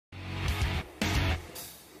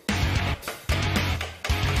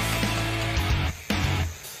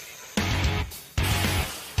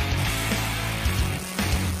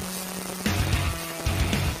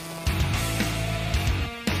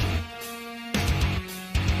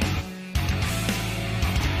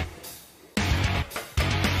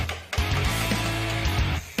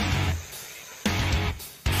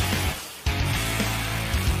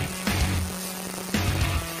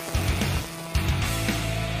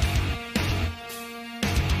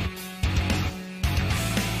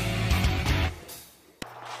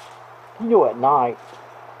You know, at night,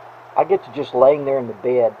 I get to just laying there in the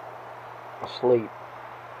bed, asleep,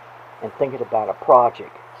 and thinking about a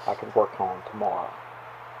project I could work on tomorrow.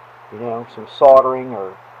 You know, some soldering,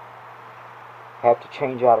 or have to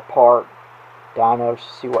change out a part, diagnose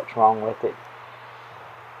to see what's wrong with it.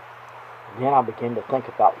 Then I begin to think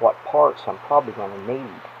about what parts I'm probably going to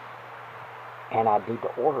need, and I need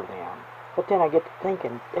to order them. But then I get to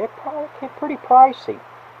thinking, they're probably pretty pricey.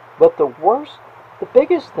 But the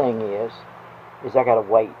biggest thing is I got to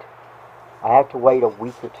wait. I have to wait a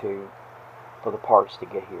week or two for the parts to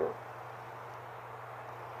get here.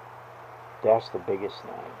 That's the biggest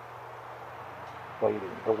thing.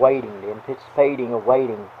 The waiting, the anticipating of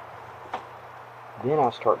waiting. Then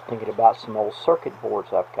I start thinking about some old circuit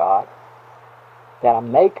boards I've got that I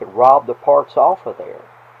may could rob the parts off of there,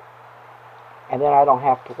 and then I don't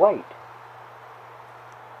have to wait.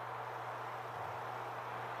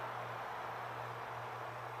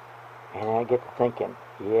 And I get to thinking,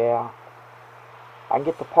 yeah, I can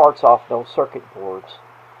get the parts off those circuit boards,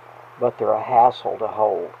 but they're a hassle to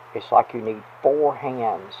hold. It's like you need 4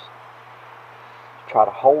 hands. Try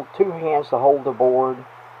to hold 2 hands to hold the board,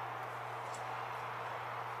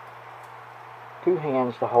 2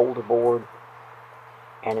 hands to hold the board,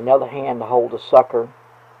 and another hand to hold the sucker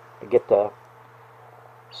to get the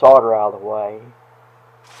solder out of the way,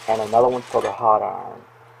 and another one for the hot iron,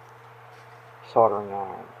 soldering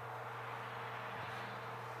iron.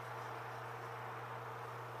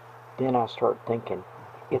 Then I start thinking,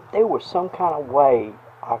 if there was some kind of way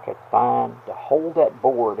I could find to hold that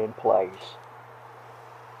board in place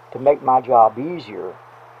to make my job easier,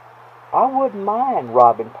 I wouldn't mind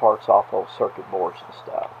robbing parts off those circuit boards and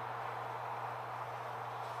stuff.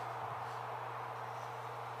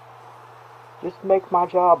 Just to make my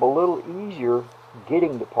job a little easier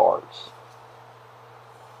getting the parts.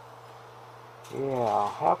 Yeah,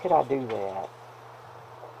 how could I do that?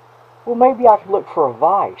 Well, maybe I could look for a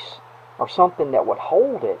vise or something that would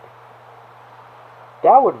hold it.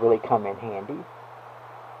 That would really come in handy.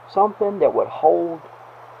 Something that would hold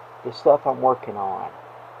the stuff I'm working on.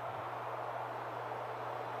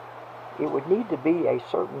 It would need to be a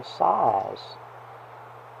certain size,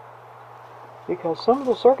 because some of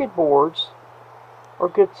the circuit boards are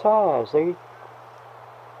good size. They're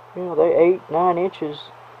 8-9 inches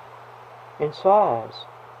in size.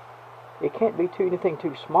 It can't be anything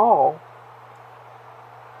too small.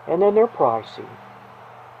 And then they're pricey.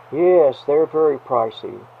 Yes, they're very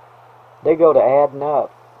pricey. They go to adding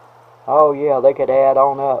up. Oh yeah, they could add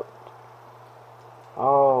on up.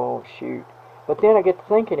 Oh shoot. But then I get to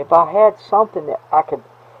thinking, if I had something that I could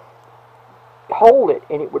hold it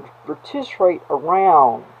and it would rotisserie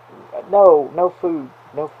around. No food.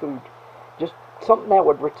 Just something that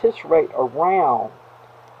would rotisserie around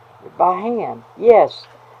by hand. Yes,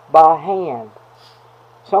 by hand.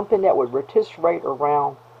 Something that would rotisserie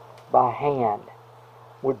around by hand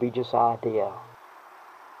would be just ideal.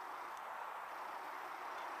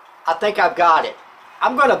 I think I've got it.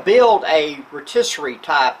 I'm going to build a rotisserie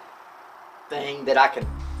type thing that I can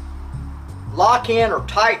lock in or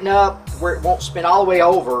tighten up where it won't spin all the way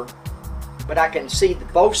over, but I can see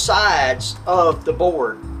both sides of the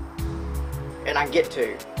board, and I can get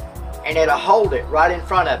to, and it'll hold it right in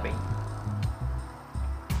front of me.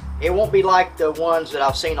 It won't be like the ones that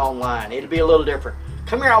I've seen online. It'll be a little different.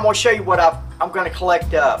 Come here, I'm going to show you what I'm going to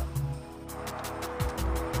collect up.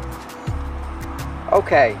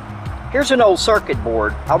 Okay, here's an old circuit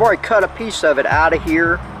board. I've already cut a piece of it out of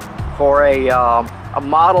here for a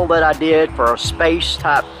model that I did for a space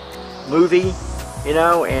type movie, you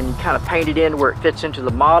know, and kind of painted in where it fits into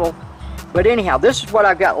the model. But anyhow, this is what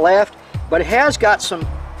I've got left, but it has got some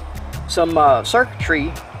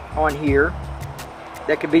circuitry on here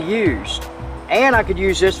that could be used. And I could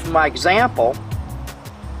use this for my example.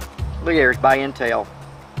 Look here, it's by Intel.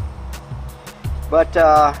 But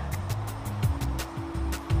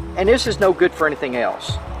and this is no good for anything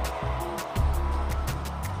else.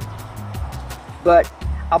 But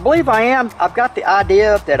I believe I've got the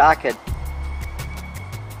idea that I could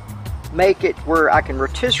make it where I can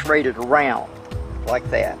rotisserie it around like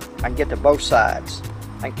that. I can get to both sides.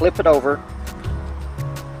 I can flip it over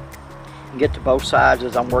and get to both sides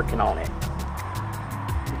as I'm working on it.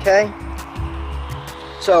 Okay?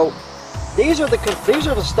 So this is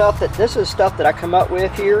the stuff that I come up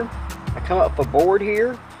with here. I come up with a board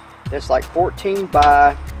here that's like 14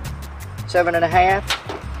 by 7.5.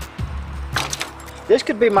 This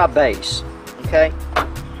could be my base, okay?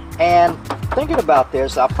 And thinking about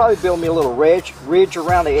this, I'll probably build me a little ridge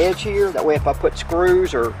around the edge here. That way if I put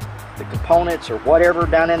screws or the components or whatever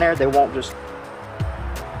down in there, they won't just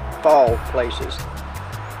fall places.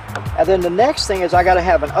 And then the next thing is I got to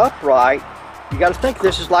have an upright. You got to think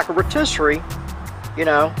this is like a rotisserie. You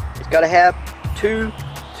know, it's got to have two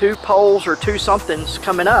poles or two somethings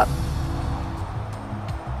coming up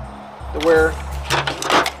to where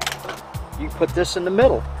you put this in the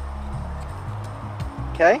middle.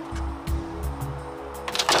 Okay?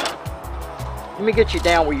 Let me get you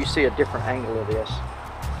down where you see a different angle of this.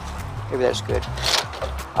 Maybe that's good.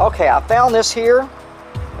 Okay, I found this here,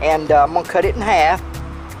 and I'm going to cut it in half.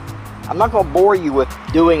 I'm not going to bore you with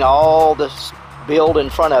doing all this build in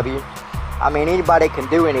front of you. I mean, anybody can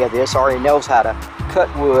do any of this, already knows how to cut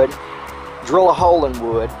wood, drill a hole in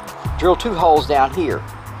wood, drill 2 holes down here,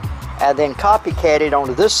 and then copycat it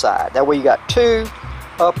onto this side. That way you got 2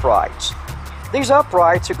 uprights. These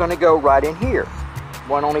uprights are going to go right in here,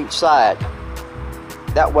 1 on each side.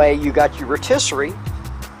 That way you got your rotisserie.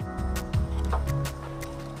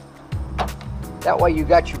 That way you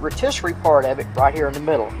got your rotisserie part of it right here in the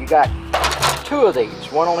middle. You got 2 of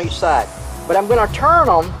these, 1 on each side. But I'm going to turn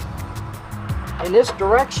them in this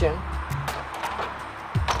direction,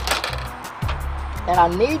 and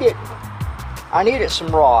I needed some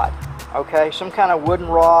rod, okay, some kind of wooden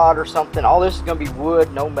rod or something. All this is going to be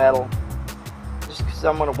wood, no metal, just because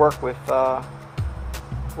I'm going to work with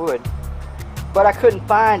wood. But I couldn't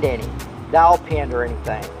find any dowel pin or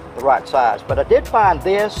anything the right size. But I did find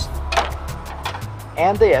this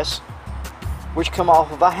and this, which come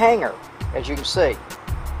off of a hanger, as you can see.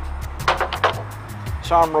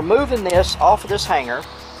 So I'm removing this off of this hanger,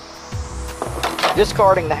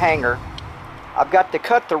 discarding the hanger. I've got to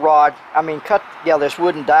cut the rod, this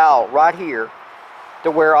wooden dowel right here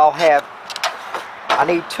to where I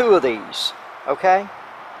need 2 of these, okay?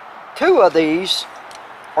 2 of these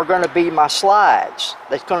are going to be my slides.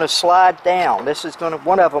 That's going to slide down. This is going to,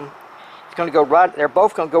 one of them is going to go right, they're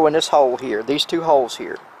both going to go in this hole here, these 2 holes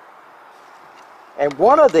here. And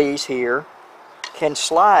one of these here can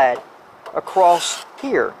slide across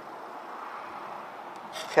here,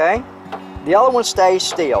 okay? The other one stays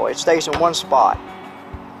still. It stays in one spot.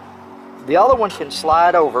 The other one can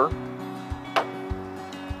slide over,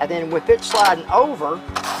 and then with it sliding over,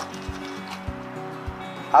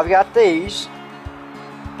 I've got these.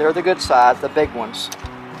 They're the good size, the big ones.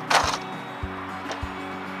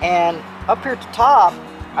 And up here at the top,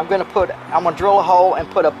 I'm going to drill a hole and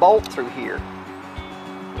put a bolt through here,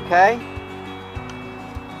 okay?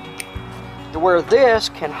 To where this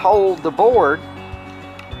can hold the board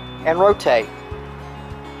and rotate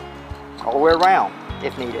all the way around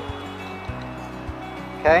if needed.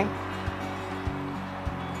 Okay?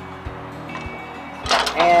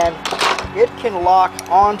 And it can lock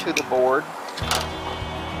onto the board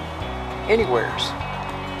anywheres.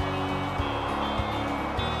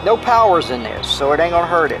 No powers in this, so it ain't gonna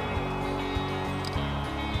hurt it.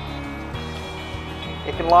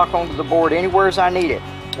 It can lock onto the board anywhere as I need it.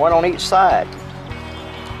 1 on each side,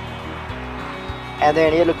 and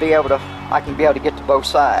then I can be able to get to both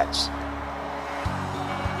sides.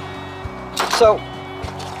 So,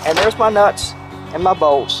 and there's my nuts and my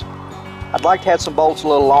bolts. I'd like to have some bolts a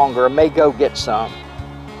little longer. I may go get some,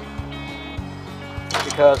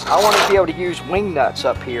 because I want to be able to use wing nuts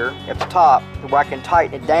up here at the top where I can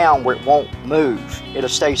tighten it down where it won't move. It'll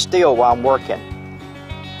stay still while I'm working.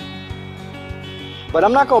 But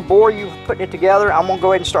I'm not going to bore you with putting it together. I'm going to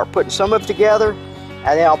go ahead and start putting some of it together,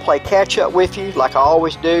 and then I'll play catch up with you like I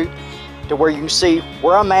always do, to where you can see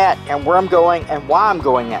where I'm at and where I'm going and why I'm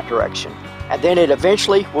going that direction. And then it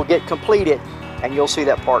eventually will get completed, and you'll see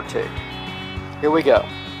that part too. Here we go.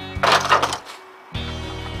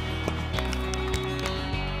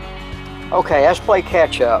 Okay, let's play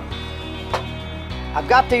catch up. I've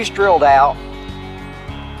got these drilled out,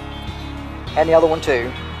 and the other one too.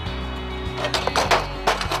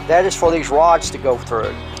 That is for these rods to go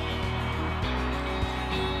through.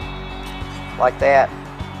 Like that.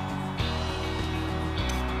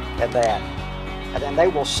 And that. And then they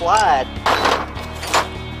will slide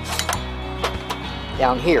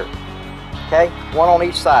down here. Okay? 1 on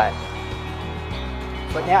each side.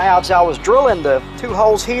 But now as I was drilling the 2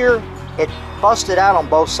 holes here, it busted out on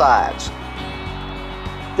both sides.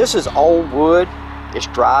 This is old wood. It's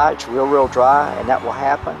dry. It's real dry, and that will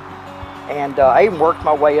happen. And I even worked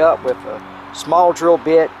my way up with a small drill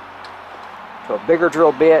bit to a bigger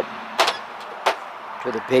drill bit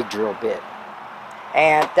to the big drill bit.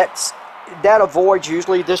 And that avoids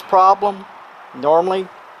usually this problem normally.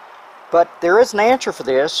 But there is an answer for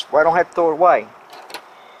this where I don't have to throw it away.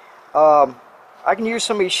 I can use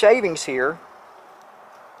some of these shavings here.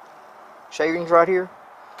 Shavings right here.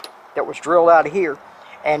 That was drilled out of here.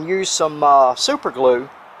 And use some super glue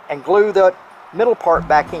and glue the middle part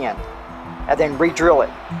back in. and then re-drill it.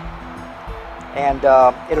 And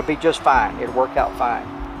it'll be just fine. It'll work out fine.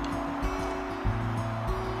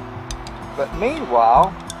 But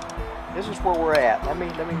meanwhile, this is where we're at. Let me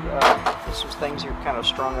get some things here kind of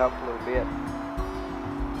strung up a little bit.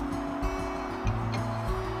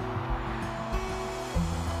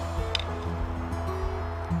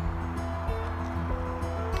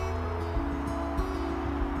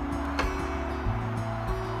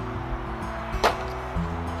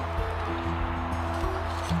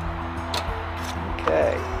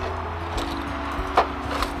 Okay.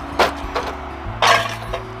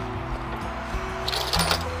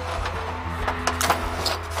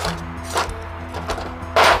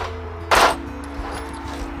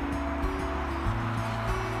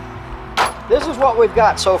 This is what we've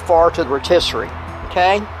got so far to the rotisserie,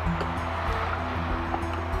 okay?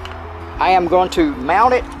 I am going to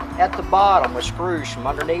mount it at the bottom with screws from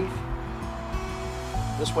underneath.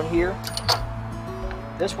 This one here.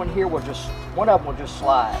 This one here will just, one of them will just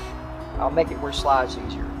slide. I'll make it where it slides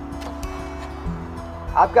easier.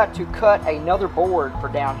 I've got to cut another board for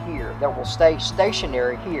down here that will stay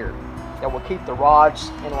stationary here, that will keep the rods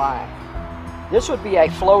in line. This would be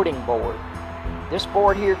a floating board. This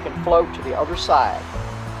board here can float to the other side.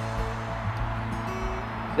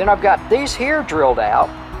 Then I've got these here drilled out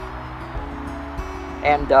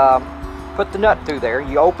and put the nut through there.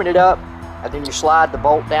 You open it up and then you slide the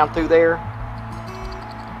bolt down through there.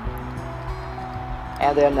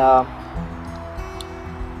 And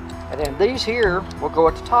then these here will go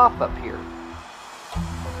at the top up here.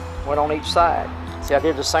 One on each side. See, I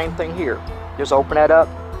did the same thing here. Just open that up,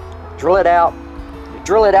 drill it out. You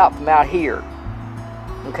drill it out from out here.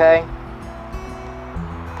 Okay.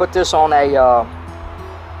 Put this on a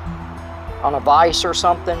vise or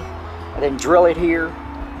something, and then drill it here.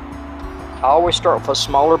 I always start with a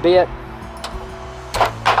smaller bit,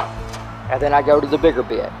 and then I go to the bigger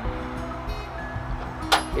bit.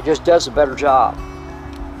 It just does a better job.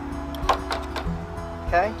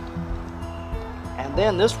 Okay? And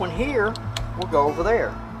then this one here will go over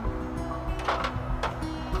there.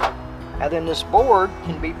 And then this board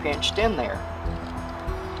can be pinched in there.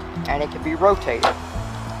 And it can be rotated.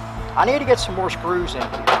 I need to get some more screws in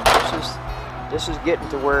here. This is getting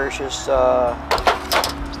to where it's just,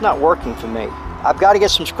 it's not working for me. I've got to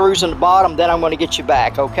get some screws in the bottom, then I'm going to get you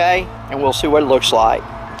back, okay? And we'll see what it looks like.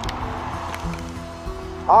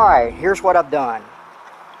 Alright, here's what I've done.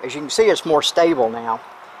 As you can see, it's more stable now.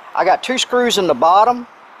 I got 2 screws in the bottom,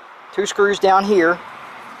 2 screws down here,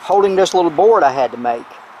 holding this little board I had to make.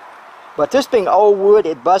 But this being old wood,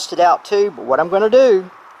 it busted out too. But what I'm going to do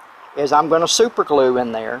is I'm going to super glue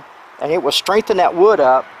in there, and it will strengthen that wood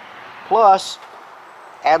up, plus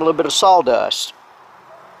add a little bit of sawdust.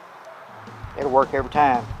 It'll work every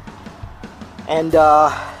time. And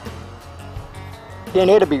then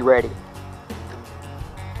it'll be ready.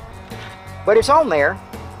 But it's on there,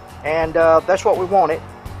 and that's what we wanted.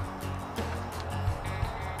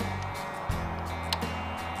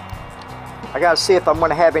 I got to see if I'm going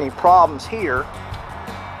to have any problems here.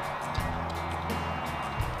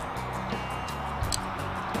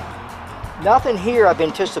 Nothing here I've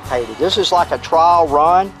anticipated. This is like a trial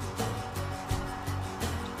run.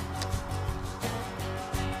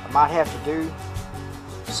 I might have to do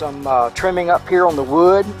some trimming up here on the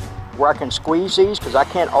wood where I can squeeze these because I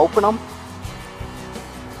can't open them.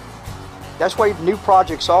 That's what new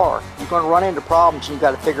projects are. You're going to run into problems and you've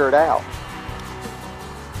got to figure it out.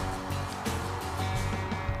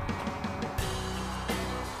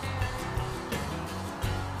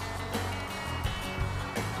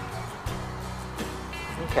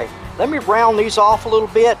 Okay, let me round these off a little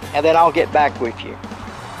bit and then I'll get back with you.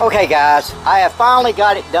 Okay guys, I have finally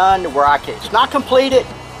got it done to where I can, it's not completed,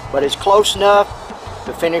 but it's close enough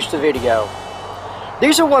to finish the video.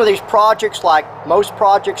 These are one of these projects, like most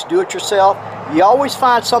projects, do it yourself. You always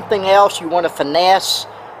find something else you want to finesse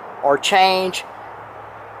or change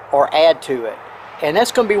or add to it. And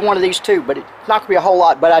that's going to be one of these too, but it's not going to be a whole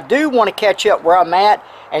lot. But I do want to catch up where I'm at,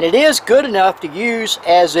 and it is good enough to use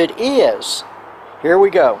as it is. Here we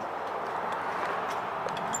go.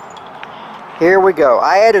 Here we go.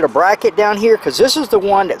 I added a bracket down here because this is the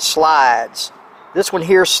one that slides. This one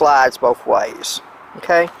here slides both ways.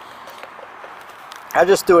 Okay. I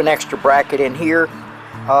just threw an extra bracket in here.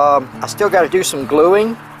 I still got to do some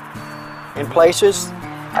gluing in places.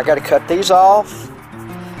 I got to cut these off.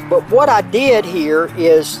 But what I did here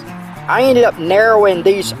is I ended up narrowing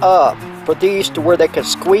these up for these to where they can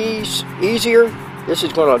squeeze easier. This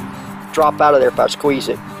is going to drop out of there if I squeeze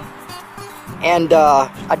it. And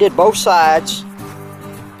I did both sides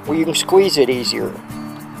where you can squeeze it easier.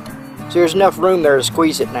 So there's enough room there to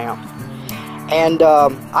squeeze it now. And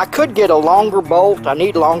I could get a longer bolt. I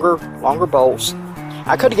need longer bolts.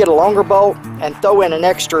 I could get a longer bolt and throw in an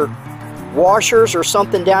extra washers or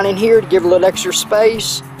something down in here to give a little extra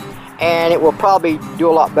space, and it will probably do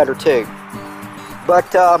a lot better too. But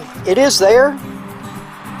it is there,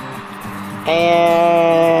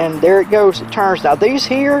 and there it goes. It turns. Now these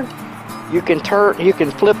here, you can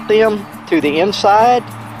flip them to the inside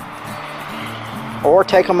or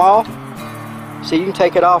take them off. So you can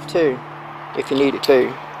take it off too if you need it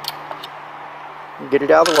to. Get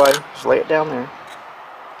it out of the way, just lay it down there.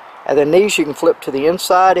 And then these you can flip to the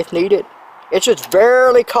inside if needed. It's just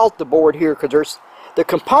barely caught the board here because the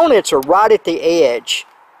components are right at the edge.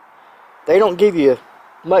 They don't give you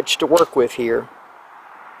much to work with here.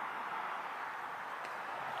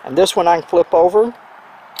 And this one I can flip over,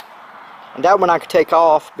 and that one I can take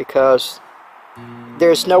off because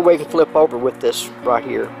there's no way you can flip over with this right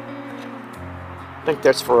here. I think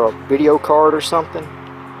that's for a video card or something.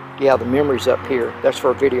 Yeah, the memory's up here. That's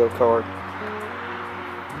for a video card.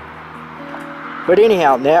 But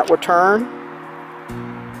anyhow, that will turn.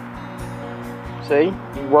 See,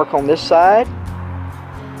 you work on this side.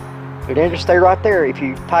 It'll just stay right there if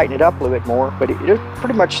you tighten it up a little bit more, but it'll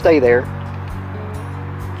pretty much stay there.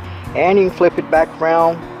 And you can flip it back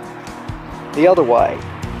around the other way.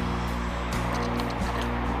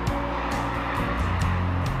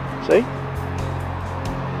 See?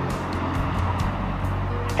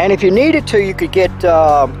 And if you needed to, you could get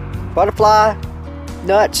butterfly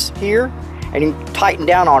nuts here, and you can tighten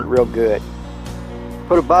down on it real good.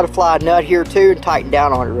 Put a butterfly nut here too and tighten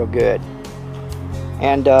down on it real good.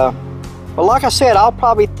 And but like I said, I'll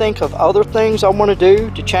probably think of other things I want to do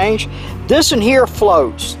to change. This one here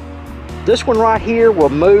floats. This one right here will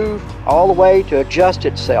move all the way to adjust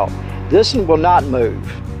itself. This one will not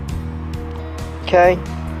move. Okay?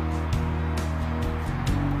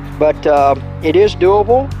 But it is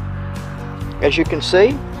doable, as you can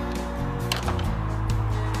see.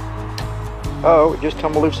 Oh, it just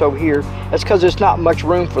come loose over here. That's because there's not much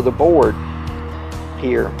room for the board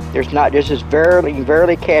here. There's not. This is barely, you can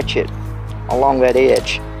barely catch it along that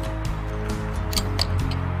edge.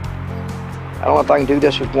 I don't know if I can do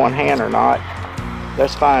this with one hand or not.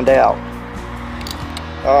 Let's find out.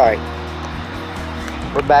 Alright.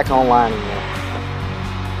 We're back online again.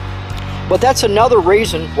 But that's another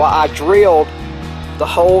reason why I drilled the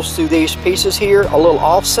holes through these pieces here a little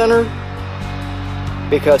off-center,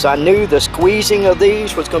 because I knew the squeezing of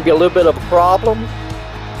these was going to be a little bit of a problem.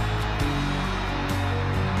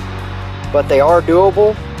 But they are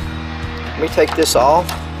doable. Let me take this off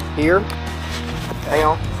here. Hang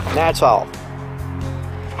on. That's off.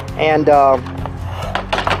 And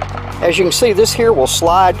as you can see, this here will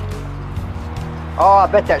slide. Oh, I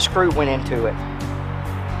bet that screw went into it.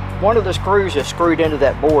 One of the screws is screwed into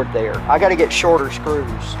that board there. I got to get shorter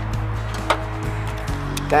screws.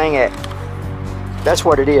 Dang it. That's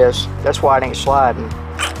what it is. That's why it ain't sliding.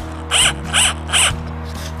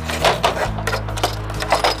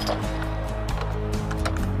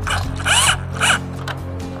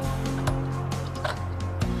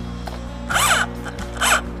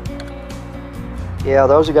 Yeah,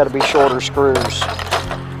 those have got to be shorter screws.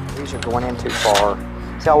 These are going in too far.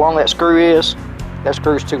 See how long that screw is? That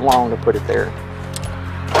screw's too long to put it there.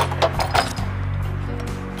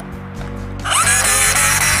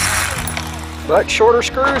 But shorter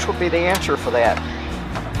screws would be the answer for that.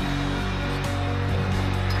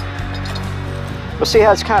 We'll see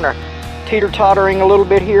how it's kind of teeter-tottering a little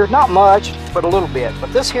bit here. Not much, but a little bit.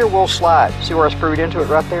 But this here will slide. See where I screwed into it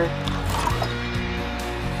right there?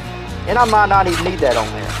 And I might not even need that on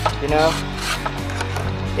there, you know?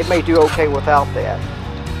 It may do okay without that.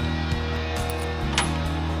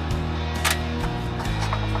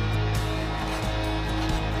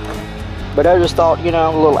 But I just thought, you know,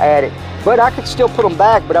 a little added. But I could still put them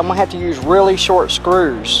back, but I'm going to have to use really short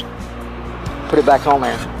screws. Put it back on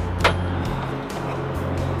there.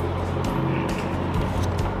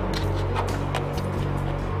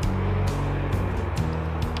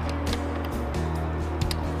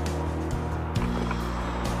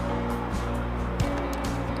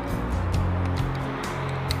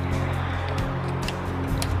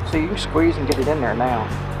 So you can squeeze and get it in there now.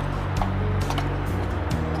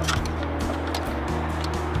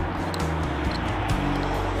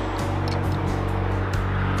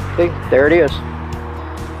 See, there it is.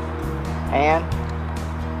 And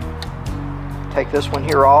take this one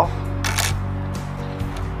here off,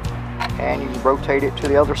 and you can rotate it to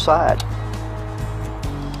the other side.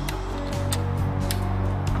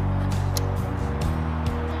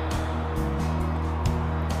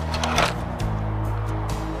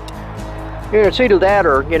 You know, it's either that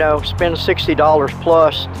or, you know, spend $60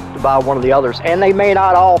 plus to buy one of the others. And they may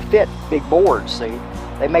not all fit big boards, see?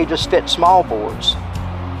 They may just fit small boards.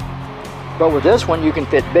 But with this one, you can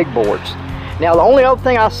fit big boards. Now, the only other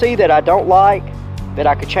thing I see that I don't like, that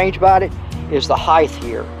I could change about it, is the height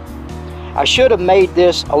here. I should have made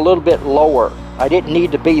this a little bit lower. I didn't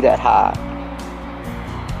need to be that high.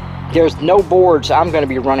 There's no boards I'm going to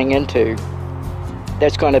be running into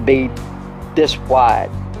that's going to be this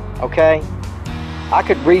wide, okay? I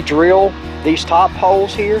could re-drill these top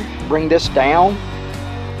holes here, bring this down,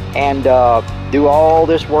 and do all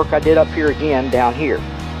this work I did up here again down here.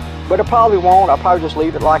 But I probably won't. I'll probably just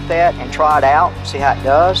leave it like that and try it out, see how it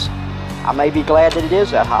does. I may be glad that it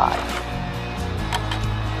is that high.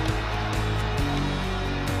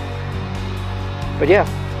 But yeah,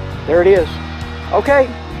 there it is. Okay.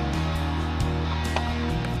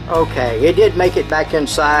 Okay, it did make it back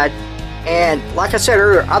inside. And like I said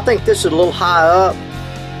earlier, I think this is a little high up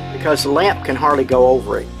because the lamp can hardly go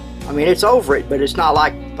over it. I mean, it's over it, but it's not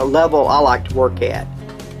like the level I like to work at.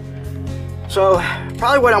 So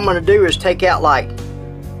probably what I'm going to do is take out like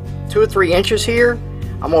 2 or 3 inches here.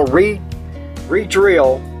 I'm going to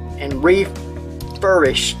re-drill and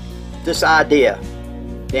refurbish this idea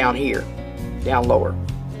down here, down lower.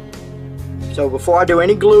 So before I do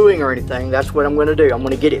any gluing or anything, that's what I'm going to do. I'm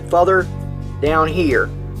going to get it further down here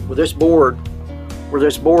with this board, where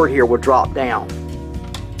this board here will drop down.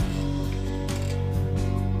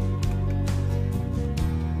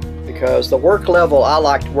 Because the work level I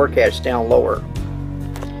like to work at is down lower.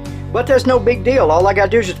 But that's no big deal. All I got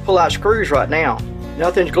to do is just pull out screws right now.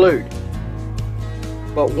 Nothing's glued.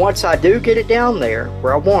 But once I do get it down there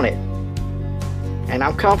where I want it, and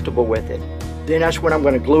I'm comfortable with it, then that's when I'm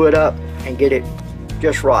going to glue it up and get it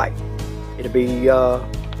just right. It'll be a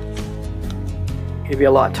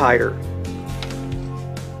lot tighter.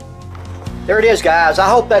 There it is, guys. I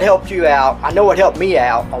hope that helped you out. I know it helped me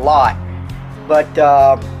out a lot. But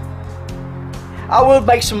I will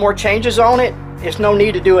make some more changes on it. There's no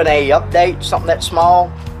need to do an update, something that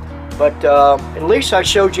small. But at least I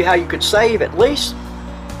showed you how you could save at least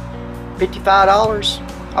 $55.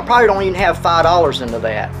 I probably don't even have $5 into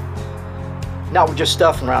that. Not with just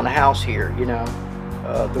stuff around the house here, you know.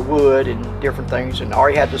 The wood and different things, and I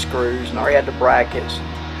already had the screws, and I already had the brackets,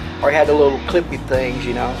 already had the little clippy things,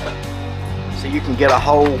 you know. So you can get a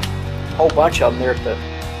whole bunch of them there at the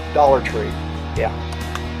Dollar Tree. Yeah.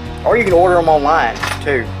 Or you can order them online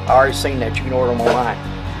too. I already seen that you can order them online.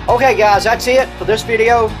 Okay, guys, that's it for this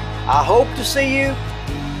video. I hope to see you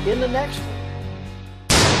in the next one.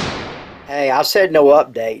 Hey, I said no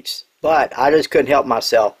updates, but I just couldn't help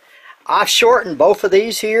myself. I shortened both of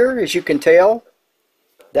these here, as you can tell.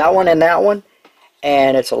 That one and that one.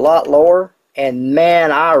 And it's a lot lower. And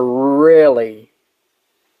man, I really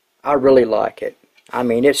like it. I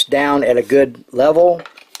mean, it's down at a good level.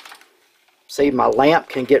 See, my lamp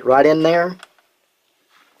can get right in there.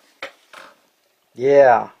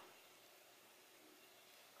 Yeah.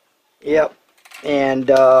 Yep. And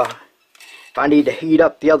if I need to heat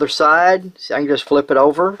up the other side, see, I can just flip it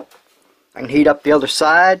over. I can heat up the other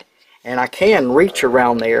side. And I can reach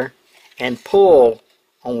around there and pull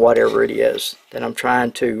on whatever it is that I'm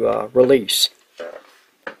trying to release.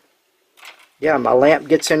 Yeah, my lamp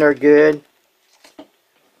gets in there good.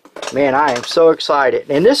 Man, I am so excited.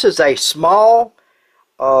 And this is a small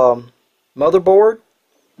motherboard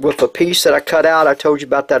with a piece that I cut out. I told you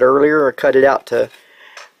about that earlier. I cut it out to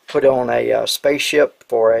put on a spaceship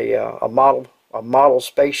for a model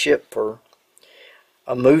spaceship for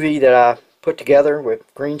a movie that I put together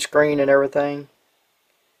with green screen and everything.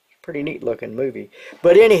 Pretty neat looking movie.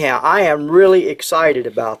 But anyhow, I am really excited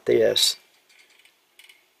about this.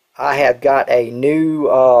 I have got a new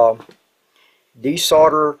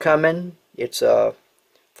desolder coming. It's a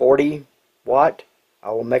 40 watt.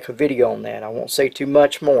 I will make a video on that. I won't say too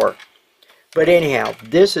much more. But anyhow,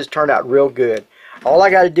 this has turned out real good. All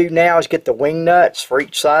I got to do now is get the wing nuts for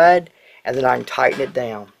each side, and then I can tighten it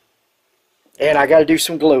down. And I got to do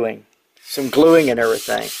some gluing and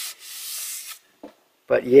everything.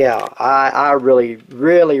 But yeah, I really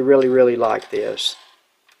like this.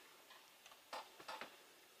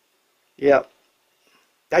 Yep.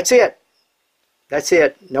 That's it. That's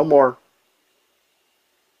it. No more.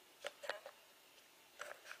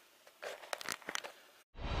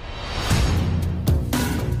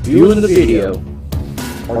 Viewing the video,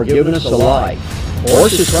 or giving us a like, or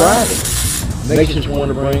subscribing makes us want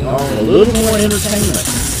to bring on a little more entertainment.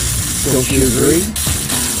 Don't you agree?